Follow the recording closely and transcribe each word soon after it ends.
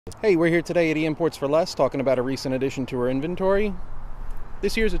Hey, we're here today at eimports4Less talking about a recent addition to our inventory.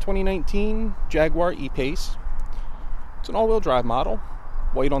 This year's a 2019 Jaguar E-Pace. It's an all-wheel drive model,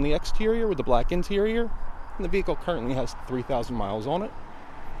 white on the exterior with a black interior, and the vehicle currently has 3,000 miles on it.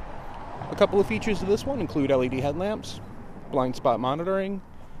 A couple of features of this one include LED headlamps, blind spot monitoring,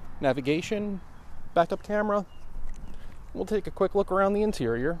 navigation, backup camera. We'll take a quick look around the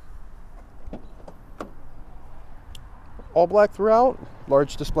interior. All black throughout,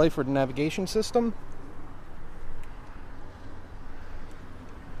 large display for the navigation system.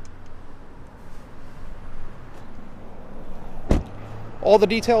 All the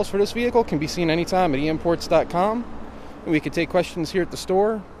details for this vehicle can be seen anytime at eimports.com, and we can take questions here at the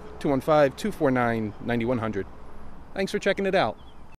store, 215-249-9100. Thanks for checking it out.